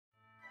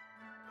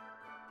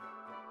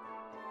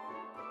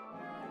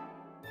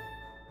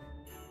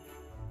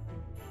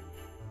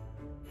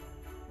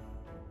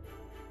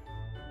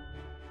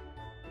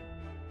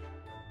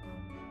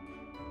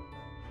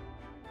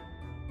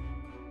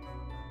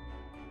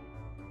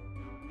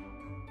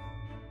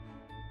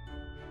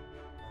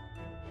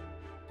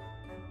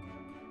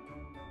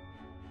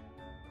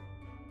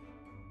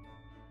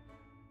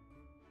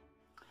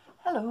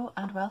Hello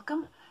and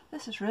welcome.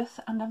 This is Ruth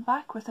and I'm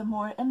back with a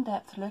more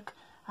in-depth look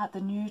at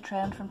the new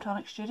trend from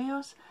Tonic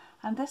Studios,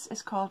 and this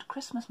is called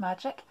Christmas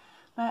Magic.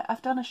 Now,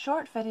 I've done a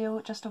short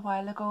video just a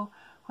while ago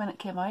when it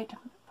came out,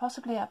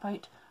 possibly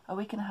about a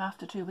week and a half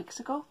to 2 weeks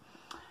ago,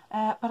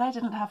 but I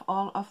didn't have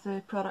all of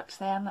the products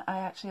then. I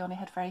actually only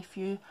had very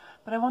few,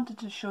 but I wanted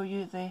to show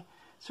you the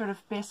sort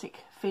of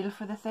basic feel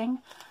for the thing,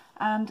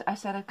 and I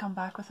said I'd come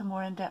back with a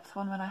more in-depth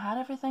one when I had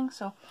everything.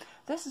 So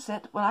this is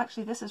it. Well,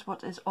 actually this is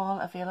what is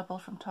all available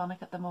from Tonic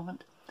at the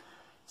moment.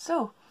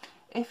 So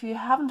if you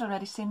haven't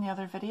already seen the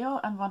other video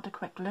and want a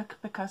quick look,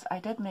 because I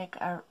did make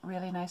a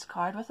really nice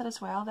card with it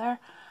as well there,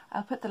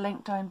 I'll put the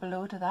link down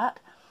below to that.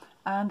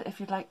 And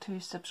if you'd like to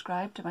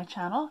subscribe to my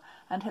channel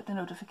and hit the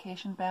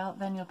notification bell,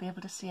 then you'll be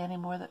able to see any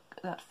more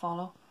that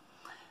follow.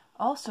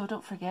 Also,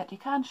 don't forget you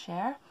can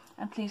share,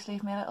 and please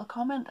leave me a little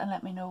comment and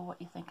let me know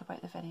what you think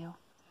about the video.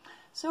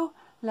 So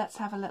let's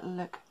have a little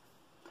look.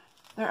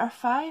 There are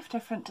 5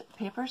 different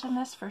papers in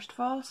this first of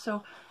all,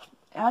 so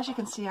as you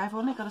can see I've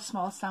only got a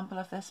small sample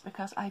of this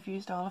because I've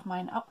used all of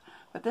mine up,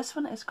 but this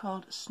one is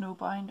called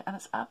Snowbound and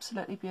it's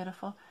absolutely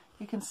beautiful.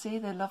 You can see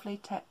the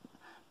lovely,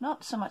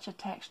 not so much a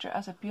texture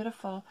as a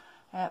beautiful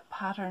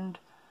patterned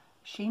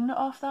sheen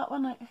off that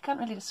one. I can't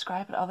really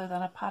describe it other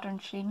than a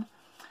patterned sheen,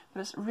 but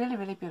it's really,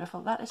 really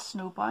beautiful. That is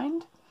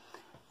Snowbound.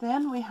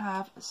 Then we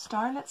have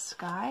Starlit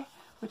Sky,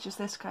 which is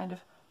this kind of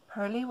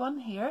pearly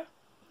one here.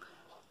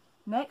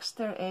 Next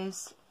there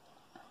is,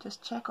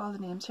 just check all the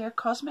names here,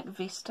 Cosmic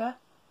Vista,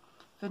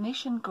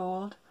 Venetian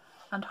Gold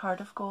and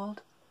Heart of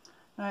Gold.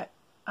 Now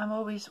I'm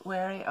always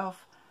wary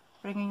of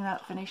bringing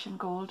that Venetian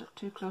Gold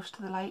too close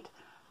to the light,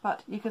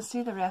 but you can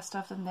see the rest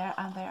of them there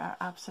and they are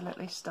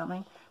absolutely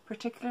stunning,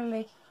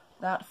 particularly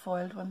that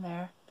foiled one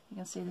there. You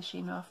can see the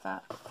sheen off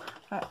that.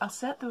 Right, I'll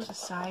set those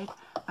aside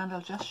and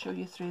I'll just show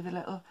you through the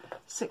little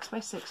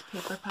 6x6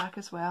 paper pack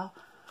as well.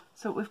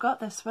 So we've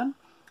got this one,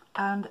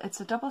 and it's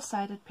a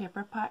double-sided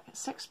paper pack,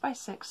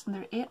 6x6, and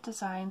there are 8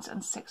 designs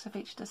and 6 of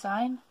each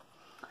design.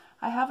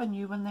 I have a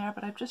new one there,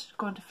 but I'm just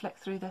going to flick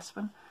through this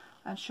one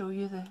and show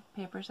you the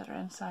papers that are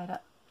inside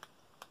it.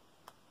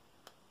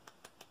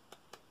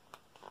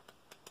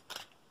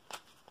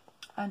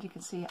 And you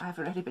can see I've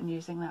already been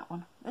using that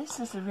one. This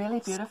is a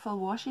really beautiful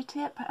washi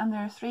tape, and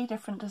there are 3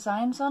 different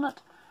designs on it.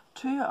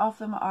 2 of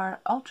them are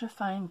ultra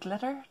fine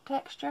glitter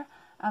texture,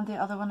 and the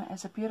other one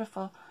is a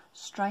beautiful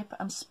stripe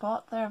and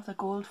spot there of the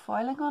gold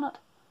foiling on it.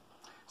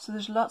 So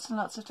there's lots and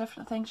lots of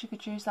different things you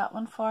could use that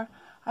one for.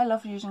 I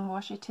love using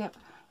washi tape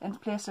in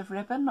place of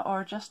ribbon,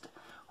 or just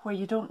where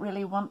you don't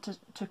really want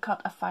to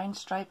cut a fine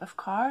stripe of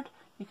card.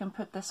 You can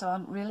put this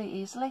on really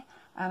easily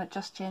and it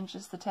just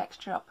changes the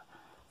texture up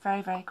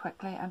very, very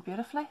quickly and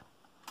beautifully.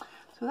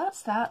 So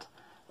that's that.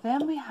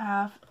 Then we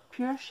have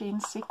Pure Sheen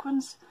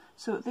Sequins.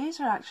 So these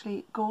are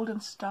actually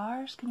golden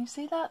stars. Can you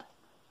see that?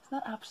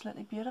 Isn't that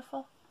absolutely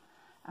beautiful?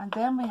 And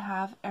then we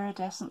have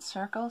Iridescent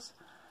Circles,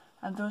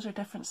 and those are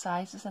different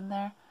sizes in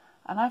there.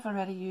 And I've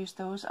already used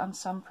those on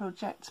some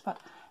projects, but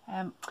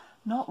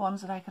not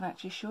ones that I can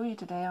actually show you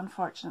today,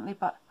 unfortunately,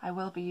 but I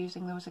will be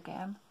using those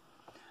again.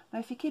 Now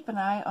if you keep an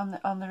eye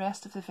on the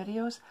rest of the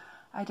videos,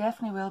 I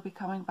definitely will be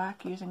coming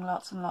back using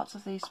lots and lots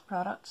of these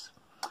products.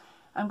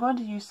 I'm going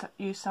to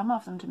use some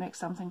of them to make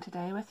something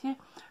today with you,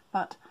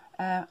 but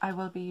I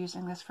will be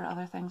using this for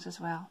other things as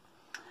well.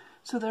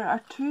 So there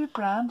are 2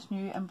 brand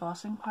new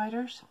embossing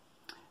powders.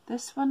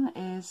 This one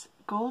is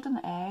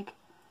Golden Egg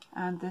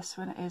and this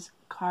one is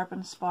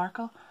Carbon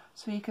Sparkle.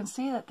 So you can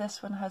see that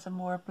this one has a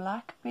more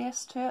black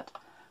base to it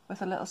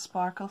with a little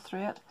sparkle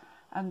through it,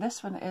 and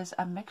this one is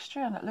a mixture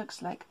and it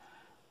looks like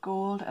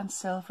gold and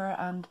silver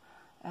and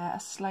a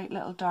slight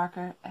little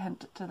darker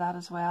hint to that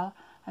as well,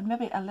 and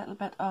maybe a little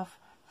bit of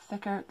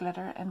thicker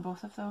glitter in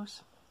both of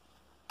those.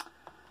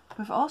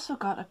 We've also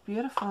got a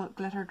beautiful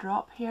glitter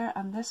drop here,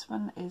 and this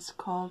one is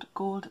called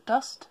Gold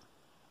Dust.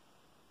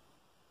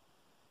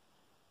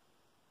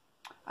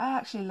 I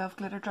actually love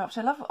glitter drops.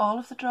 I love all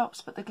of the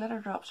drops, but the glitter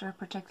drops are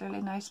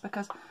particularly nice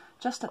because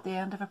just at the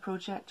end of a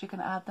project you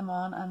can add them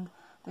on and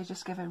they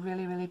just give a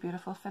really, really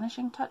beautiful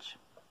finishing touch.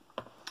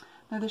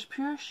 Now there's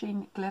Pure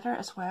Sheen Glitter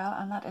as well,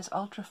 and that is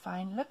ultra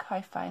fine. Look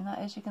how fine that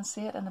is. You can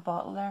see it in the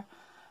bottle there.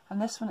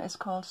 And this one is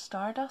called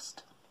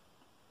Stardust.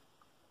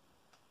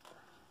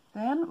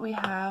 Then we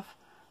have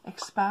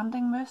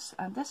Expanding Mousse,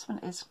 and this one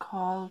is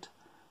called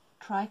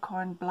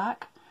Tricorn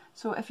Black.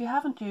 So if you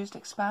haven't used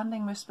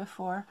Expanding Mousse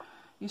before,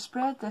 you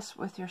spread this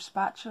with your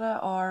spatula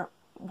or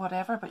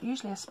whatever, but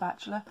usually a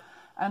spatula,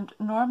 and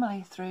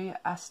normally through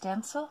a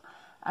stencil,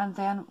 and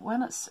then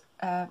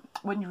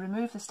when you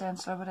remove the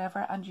stencil or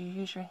whatever and you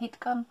use your heat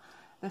gun,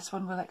 this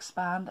one will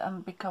expand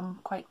and become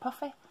quite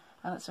puffy,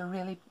 and it's a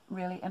really,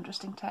 really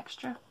interesting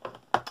texture.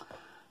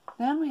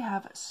 Then we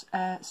have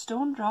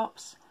Stone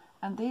Drops,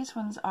 and these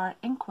ones are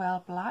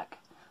Inkwell Black.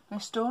 Now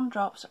Stone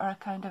Drops are a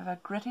kind of a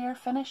grittier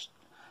finish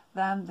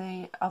than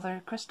the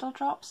other crystal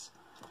drops.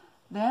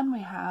 Then we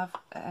have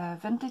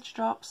Vintage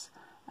Drops,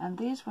 and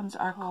these ones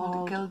are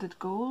called Gilded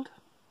Gold.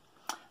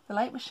 The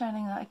light was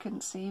shining that I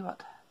couldn't see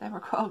what they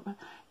were called, but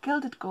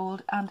Gilded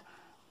Gold, and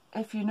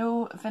if you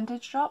know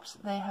vintage drops,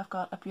 they have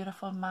got a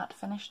beautiful matte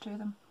finish to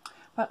them.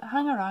 But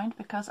hang around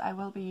because I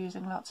will be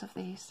using lots of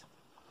these.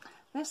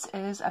 This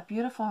is a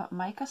beautiful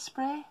mica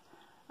spray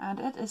and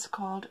it is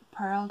called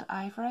Pearled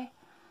Ivory.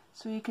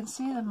 So you can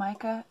see the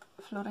mica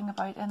floating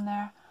about in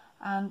there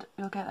and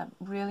you'll get a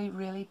really,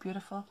 really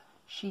beautiful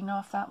sheen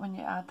off that when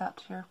you add that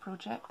to your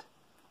project.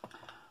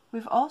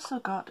 We've also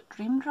got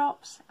Dream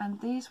Drops, and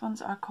these ones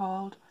are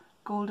called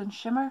Golden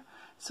Shimmer.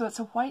 So it's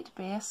a white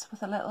base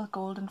with a little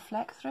golden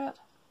fleck through it.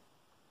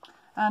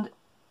 And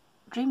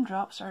Dream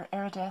Drops are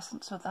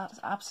iridescent, so that is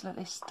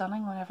absolutely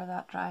stunning whenever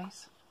that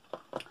dries.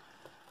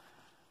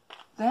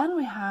 Then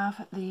we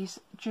have these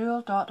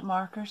dual dot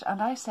markers, and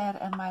I said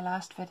in my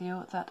last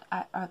video that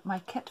my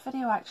kit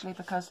video actually,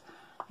 because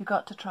you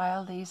got to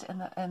trial these in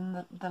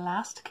the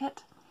last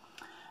kit,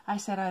 I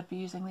said I'd be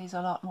using these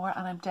a lot more,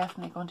 and I'm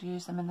definitely going to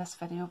use them in this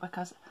video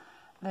because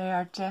they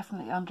are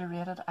definitely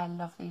underrated. I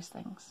love these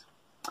things.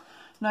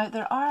 Now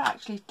there are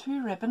actually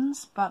 2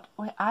 ribbons, but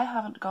I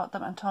haven't got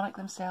them, and Tonic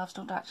themselves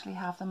don't actually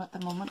have them at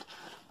the moment.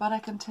 But I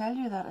can tell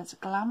you that it's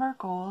Glamour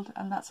Gold,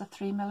 and that's a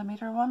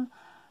 3mm one,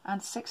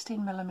 and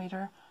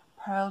 16mm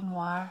Pearl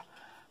Noir.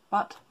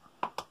 But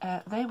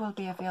they will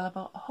be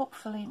available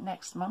hopefully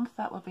next month.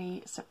 That will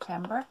be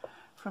September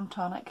from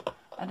Tonic.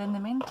 And in the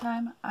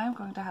meantime, I'm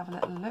going to have a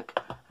little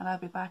look, and I'll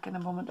be back in a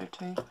moment or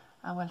two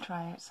and we'll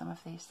try out some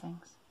of these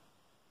things.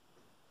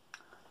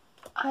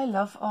 I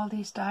love all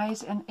these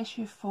dies in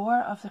issue 4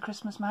 of the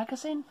Christmas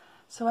magazine,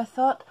 so I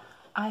thought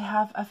I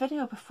have a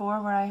video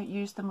before where I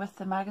used them with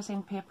the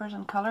magazine papers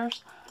and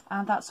colours,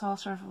 and that's all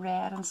sort of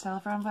red and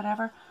silver and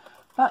whatever.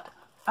 But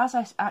as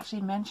I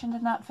actually mentioned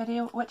in that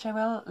video, which I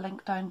will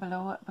link down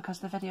below because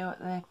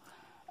the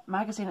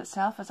magazine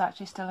itself is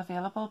actually still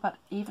available, but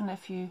even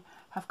if you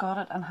have got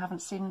it and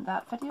haven't seen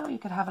that video, you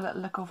could have a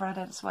little look over at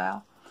it as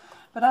well.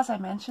 But as I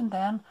mentioned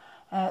then,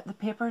 the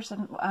papers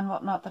and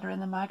whatnot that are in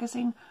the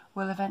magazine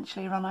will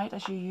eventually run out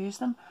as you use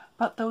them,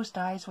 but those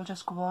dies will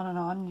just go on,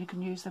 and you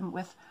can use them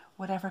with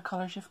whatever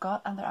colours you've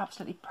got, and they're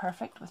absolutely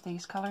perfect with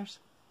these colours.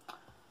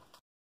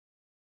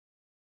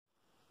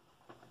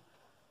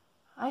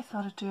 I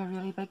thought I'd do a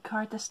really big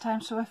card this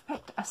time, so I've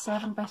picked a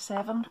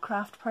 7x7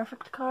 Craft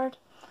Perfect card,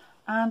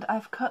 and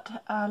I've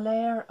cut a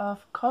layer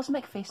of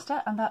Cosmic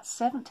Vista, and that's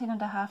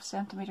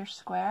 17.5cm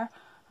square.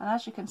 And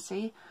as you can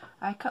see,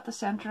 I cut the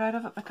centre out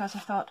of it because I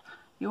thought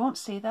you won't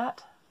see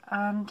that,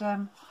 and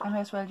I may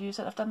as well use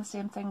it. I've done the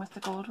same thing with the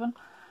gold one,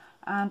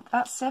 and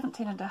that's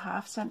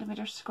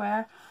 17.5cm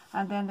square,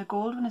 and then the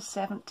gold one is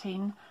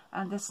 17,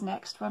 and this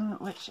next one,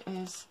 which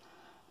is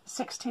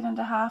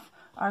 16.5,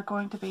 are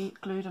going to be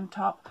glued on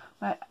top.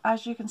 Now,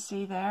 as you can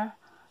see there,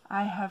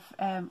 I have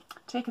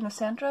taken the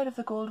centre out of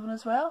the gold one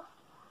as well,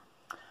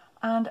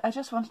 and I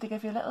just wanted to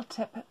give you a little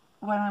tip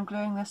when I'm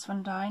gluing this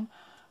one down.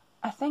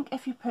 I think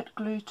if you put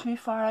glue too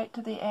far out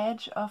to the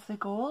edge of the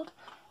gold,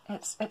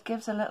 it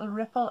gives a little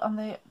ripple on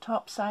the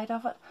top side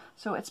of it,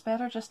 so it's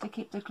better just to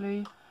keep the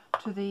glue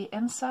to the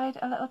inside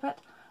a little bit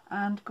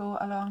and go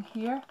along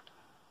here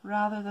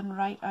rather than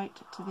right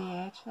out to the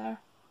edge there.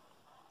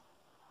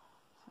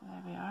 So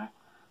there we are,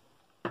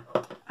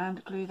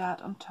 and glue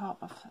that on top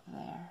of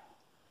there.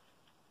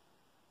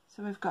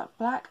 So we've got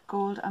black,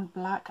 gold and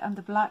black, and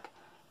the black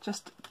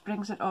just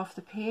brings it off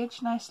the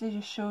page nicely,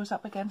 just shows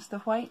up against the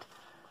white,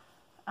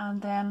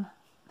 and then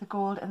the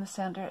gold in the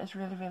centre is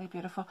really, really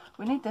beautiful.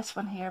 We need this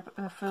one here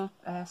with a full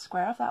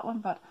square of that one,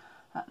 but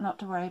not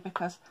to worry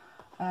because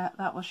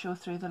that will show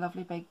through the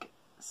lovely big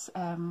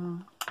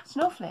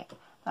snowflake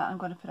that I'm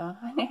going to put on.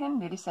 I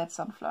nearly said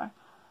sunflower,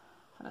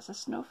 but it's a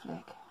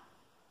snowflake.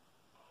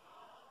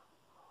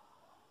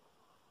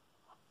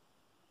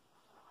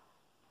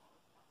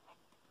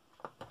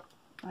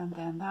 And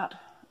then that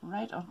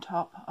right on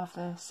top of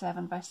the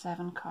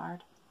 7x7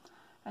 card.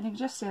 And you can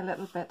just see a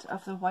little bit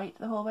of the white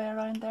the whole way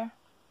around there.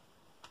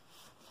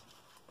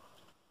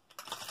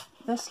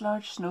 This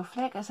large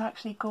snowflake is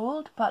actually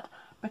gold, but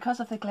because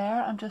of the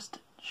glare I'm just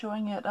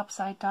showing you it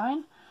upside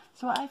down.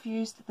 So I've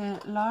used the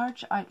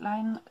large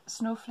outline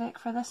snowflake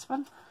for this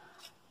one,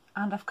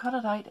 and I've cut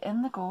it out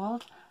in the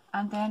gold,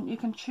 and then you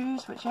can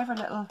choose whichever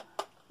little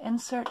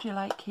insert you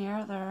like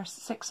here. There are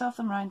 6 of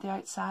them around the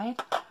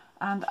outside,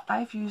 and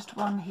I've used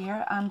one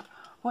here, and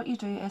what you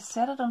do is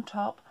set it on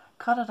top,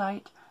 cut it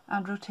out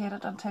and rotate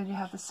it until you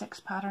have the 6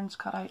 patterns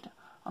cut out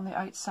on the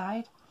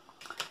outside.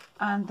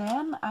 And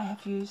then I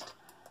have used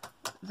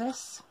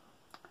this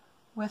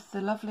with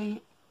the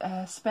lovely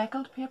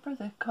speckled paper,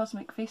 the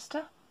Cosmic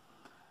Vista,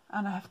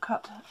 and I have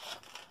cut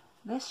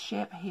this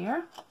shape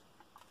here,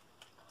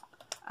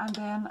 and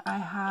then I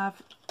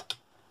have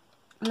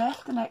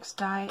left the next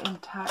die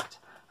intact,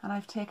 and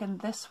I've taken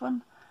this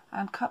one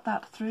and cut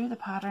that through the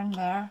pattern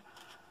there,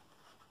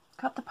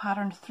 cut the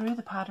pattern through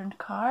the patterned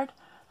card.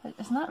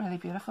 Isn't that really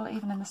beautiful,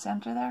 even in the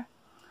centre there?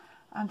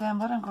 And then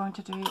what I'm going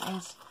to do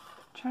is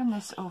turn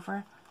this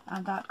over,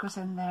 and that goes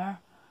in there,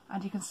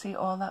 and you can see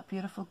all that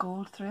beautiful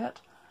gold through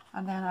it,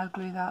 and then I'll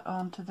glue that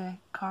onto the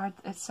card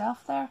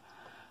itself there.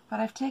 But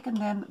I've taken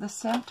then the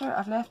centre,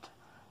 I've left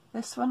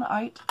this one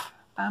out,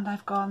 and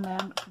I've gone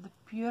then for the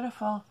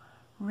beautiful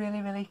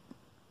really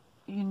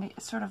unique,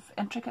 sort of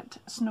intricate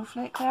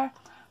snowflake there,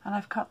 and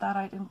I've cut that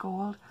out in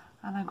gold,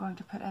 and I'm going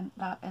to put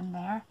that in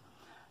there.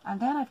 And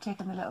then I've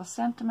taken the little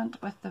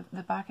sentiment with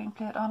the backing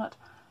plate on it,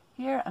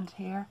 here and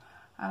here,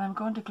 and I'm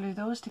going to glue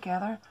those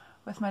together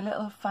with my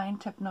little fine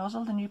tip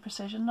nozzle, the new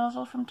precision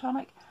nozzle from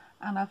Tonic,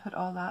 and I'll put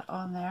all that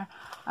on there.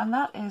 And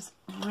that is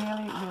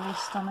really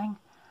stunning,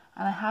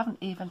 and I haven't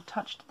even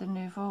touched the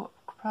Nuvo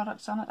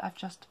products on it. I've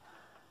just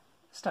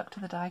stuck to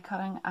the die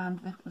cutting and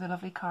the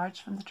lovely cards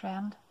from the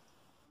trend.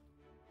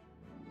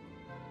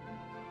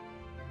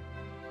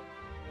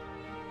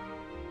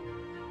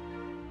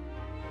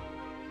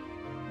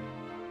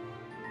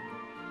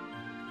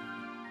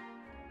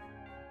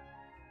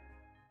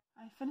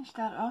 I finished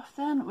that off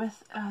then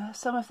with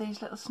some of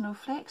these little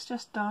snowflakes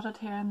just dotted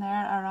here and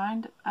there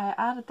around. I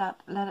added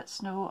that Let It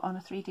Snow on a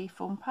 3D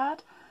foam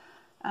pad,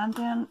 and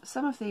then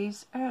some of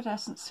these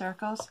iridescent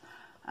circles,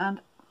 and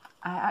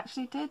I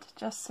actually did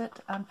just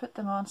sit and put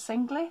them on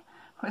singly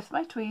with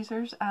my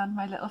tweezers and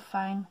my little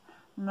fine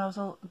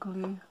nozzle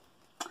glue.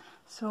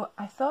 So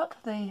I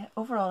thought the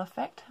overall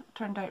effect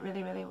turned out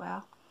really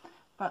well,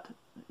 but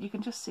you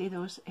can just see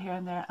those here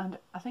and there, and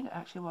I think it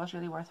actually was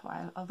really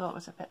worthwhile, although it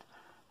was a bit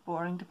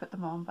boring to put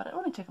them on, but it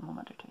only took a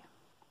moment or two.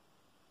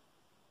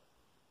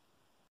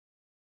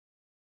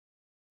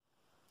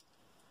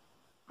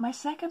 My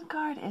second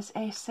card is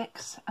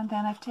A6, and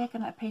then I've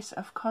taken a piece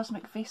of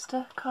Cosmic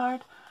Vista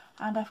card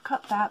and I've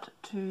cut that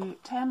to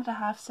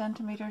 10.5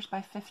 centimeters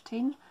by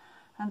 15,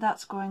 and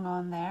that's going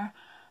on there.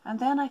 And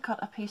then I cut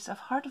a piece of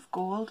Heart of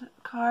Gold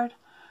card,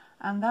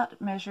 and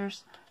that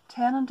measures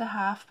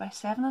 10.5 by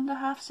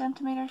 7.5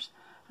 centimeters,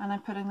 and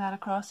I'm putting that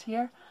across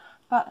here.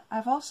 But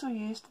I've also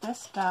used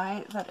this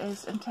die that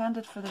is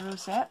intended for the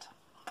rosette.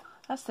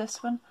 That's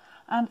this one,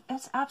 and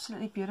it's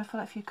absolutely beautiful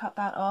if you cut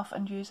that off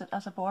and use it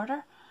as a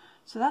border.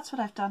 So that's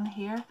what I've done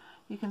here.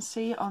 You can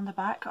see on the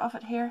back of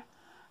it here,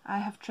 I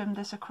have trimmed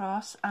this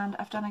across, and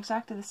I've done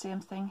exactly the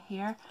same thing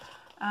here.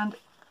 And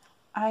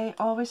I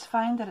always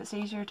find that it's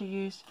easier to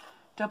use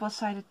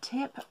double-sided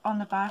tape on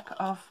the back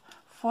of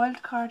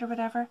foiled card or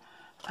whatever.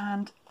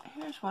 And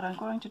here's what I'm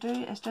going to do,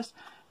 is just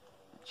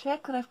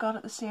check that I've got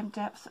it the same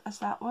depth as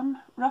that one,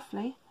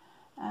 roughly,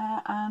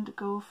 and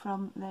go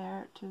from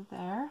there to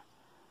there,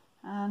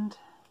 and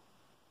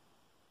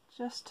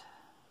just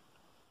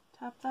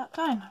tap that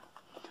down.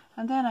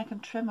 And then I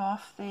can trim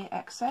off the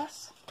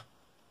excess.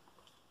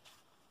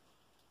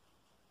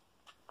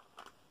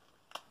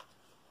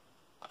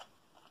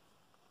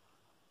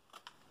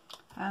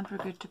 And we're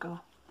good to go.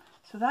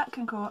 So that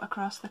can go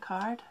across the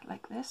card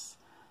like this.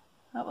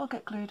 That will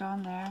get glued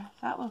on there,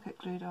 that will get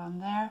glued on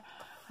there.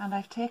 And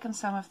I've taken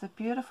some of the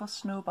beautiful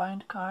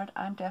snowbound card.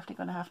 I'm definitely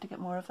going to have to get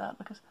more of that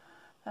because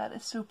that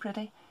is so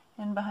pretty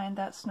in behind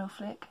that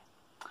snowflake.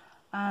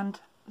 And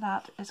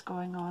that is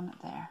going on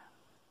there.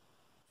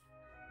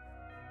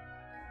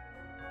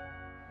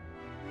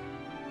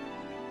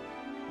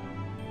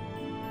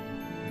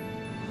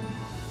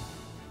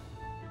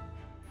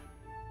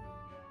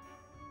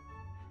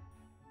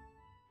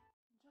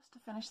 Just to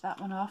finish that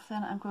one off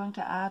then, I'm going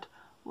to add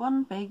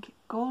one big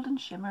golden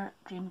shimmer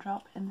dream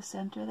drop in the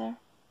centre there.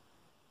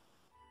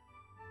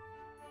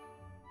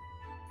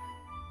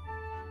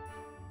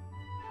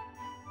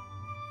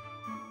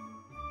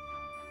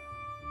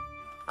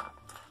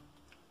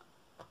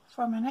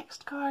 For my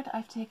next card,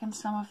 I've taken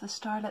some of the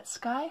Starlit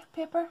Sky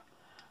paper,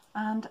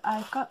 and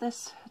I've got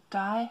this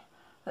die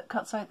that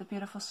cuts out the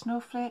beautiful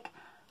snowflake,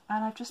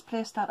 and I've just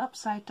placed that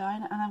upside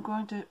down, and I'm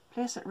going to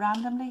place it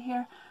randomly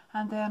here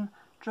and then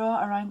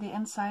draw around the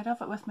inside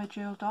of it with my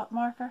dual dot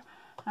marker.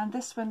 And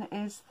this one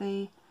is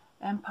the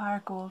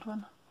Empire Gold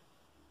one.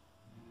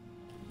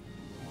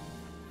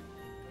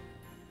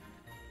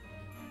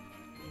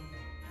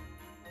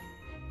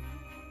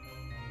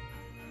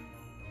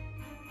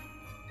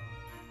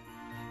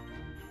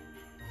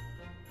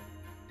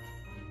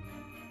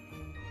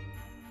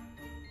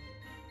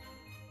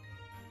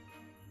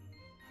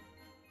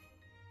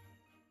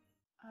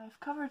 I've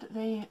covered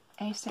the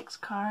A6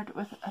 card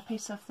with a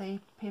piece of the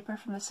paper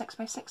from the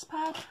 6x6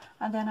 pad,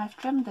 and then I've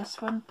trimmed this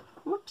one,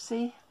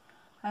 whoopsie,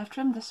 I've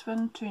trimmed this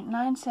one to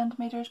 9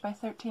 centimeters by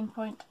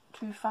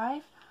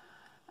 13.25,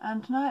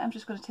 and now I'm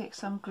just going to take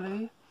some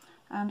glue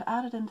and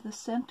add it into the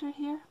centre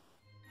here.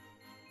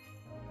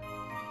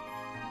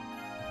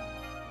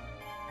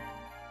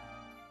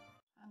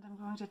 And I'm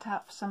going to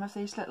tap some of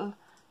these little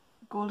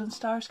golden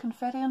stars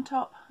confetti on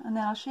top, and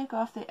then I'll shake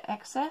off the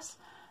excess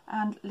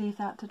and leave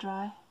that to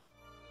dry.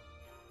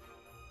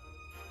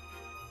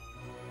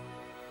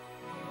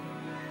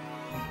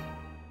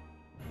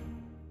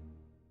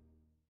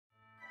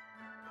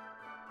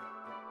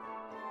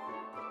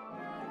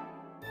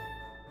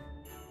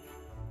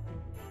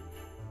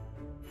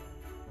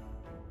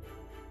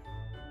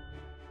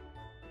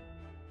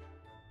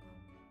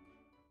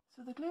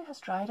 So the glue has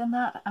dried in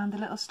that, and the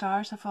little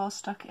stars have all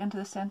stuck into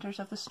the centres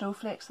of the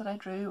snowflakes that I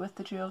drew with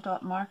the dual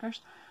dot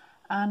markers,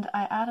 and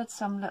I added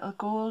some little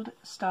gold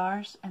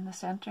stars in the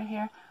centre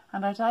here,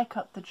 and I die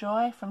cut the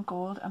joy from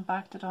gold and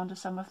backed it onto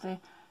some of the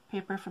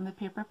paper from the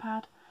paper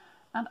pad.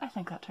 and I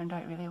think that turned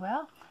out really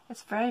well.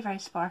 It's very, very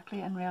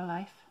sparkly in real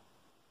life.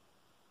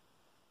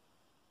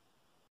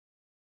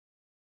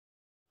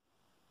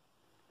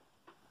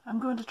 I'm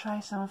going to try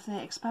some of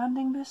the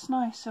expanding mousse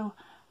now. So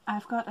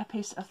I've got a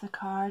piece of the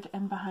card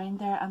in behind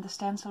there and the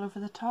stencil over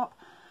the top.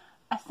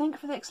 I think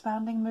for the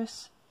expanding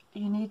mousse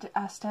you need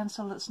a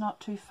stencil that's not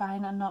too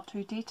fine and not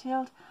too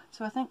detailed,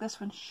 so I think this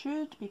one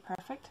should be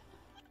perfect.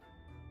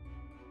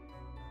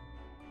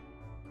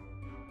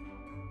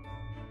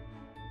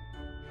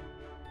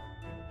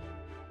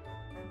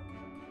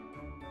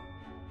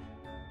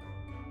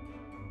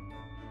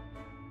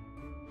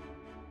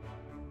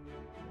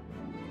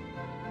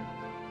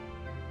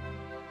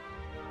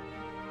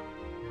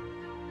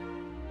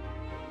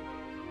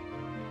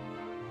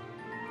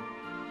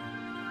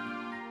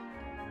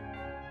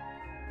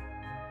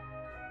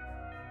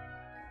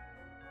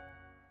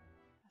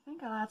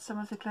 I'll add some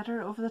of the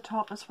glitter over the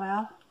top as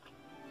well.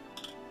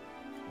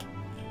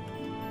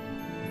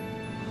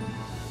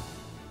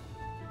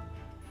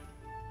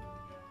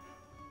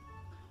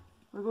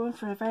 We're going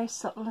for a very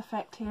subtle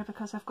effect here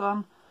because I've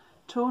gone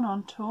tone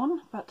on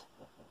tone, but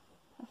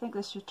I think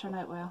this should turn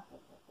out well.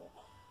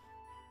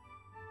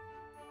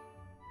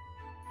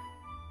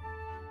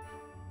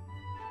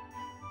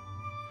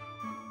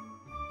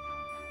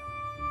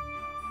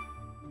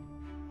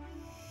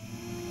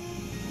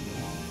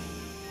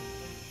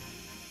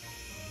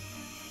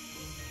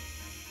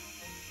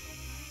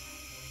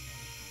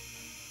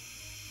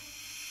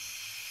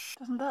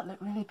 Doesn't that look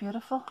really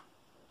beautiful?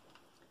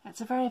 It's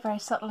a very, very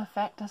subtle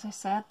effect, as I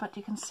said, but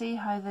you can see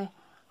how the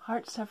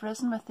hearts have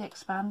risen with the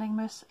expanding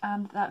mousse,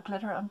 and that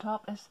glitter on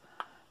top is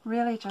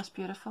really just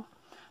beautiful.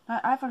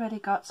 Now I've already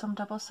got some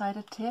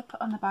double-sided tape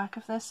on the back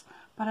of this,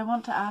 but I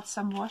want to add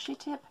some washi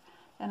tape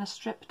in a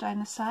strip down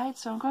the side,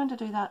 so I'm going to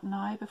do that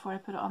now before I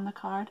put it on the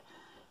card.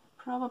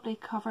 Probably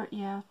cover,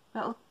 yeah,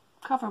 it'll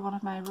cover one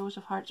of my rows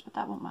of hearts, but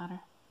that won't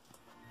matter.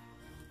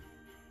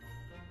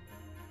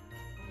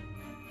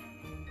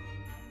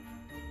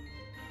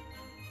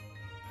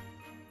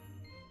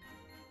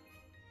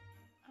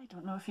 I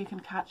don't know if you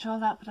can catch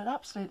all that,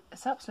 but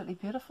it's absolutely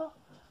beautiful.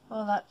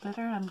 All that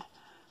glitter and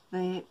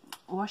the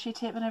washi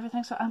tape and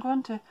everything. So I'm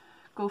going to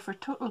go for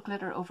total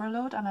glitter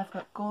overload, and I've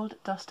got gold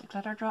dust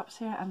glitter drops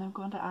here, and I'm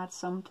going to add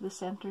some to the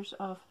centres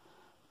of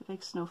the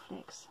big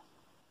snowflakes.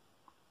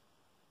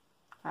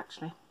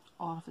 Actually,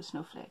 all of the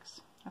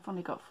snowflakes. I've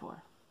only got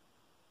 4.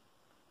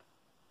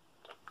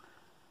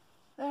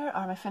 There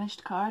are my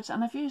finished cards,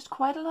 and I've used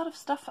quite a lot of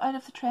stuff out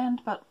of the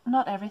trend, but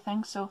not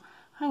everything, so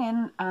hang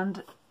in,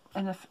 and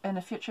in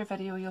a future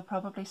video you'll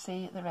probably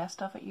see the rest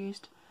of it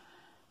used.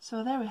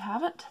 So there we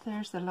have it.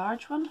 There's the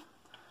large one.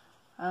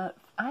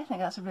 I think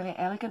that's a really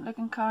elegant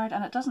looking card,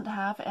 and it doesn't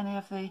have any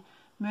of the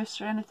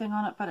mousse or anything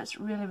on it, but it's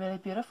really, really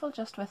beautiful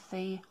just with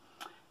the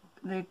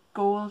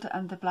gold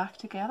and the black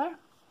together.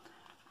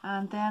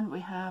 And then we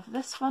have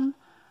this one,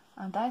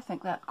 and I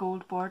think that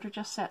gold border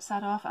just sets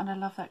that off, and I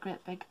love that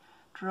great big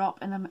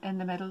drop in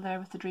the middle there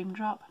with the dream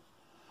drop.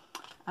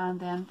 And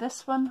then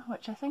this one,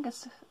 which I think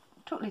is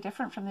totally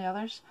different from the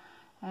others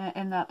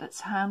in that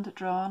it's hand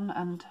drawn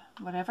and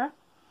whatever.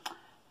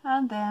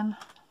 And then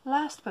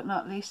last but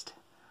not least,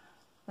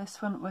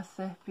 this one with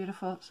the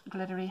beautiful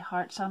glittery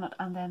hearts on it,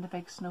 and then the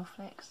big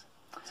snowflakes.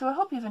 So I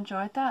hope you've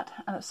enjoyed that,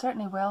 and it's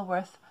certainly well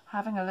worth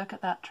having a look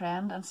at that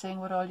trend and seeing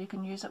what all you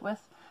can use it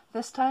with.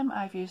 This time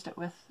I've used it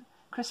with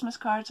Christmas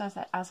cards,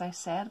 as I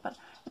said, but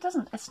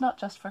it's not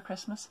just for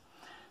Christmas.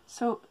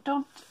 So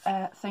don't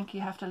think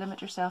you have to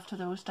limit yourself to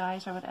those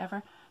dies or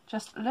whatever.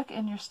 Just look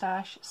in your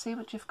stash, see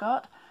what you've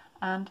got,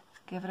 and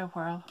give it a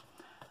whirl.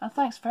 And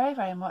thanks very,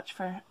 very much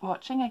for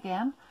watching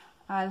again.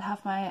 I'll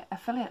have my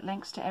affiliate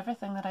links to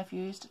everything that I've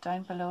used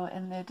down below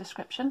in the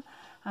description,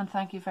 and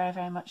thank you very,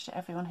 very much to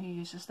everyone who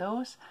uses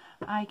those.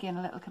 I gain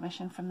a little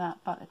commission from that,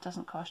 but it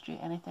doesn't cost you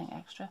anything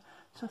extra.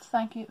 So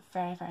thank you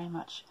very, very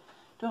much.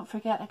 Don't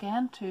forget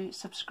again to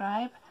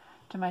subscribe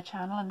to my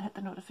channel and hit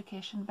the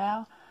notification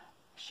bell.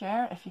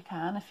 Share if you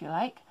can, if you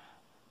like.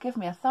 Give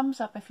me a thumbs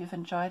up if you've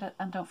enjoyed it,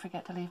 and don't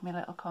forget to leave me a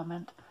little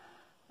comment.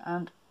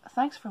 And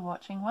thanks for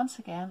watching once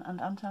again,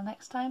 and until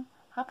next time,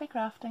 happy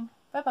crafting.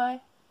 Bye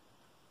bye.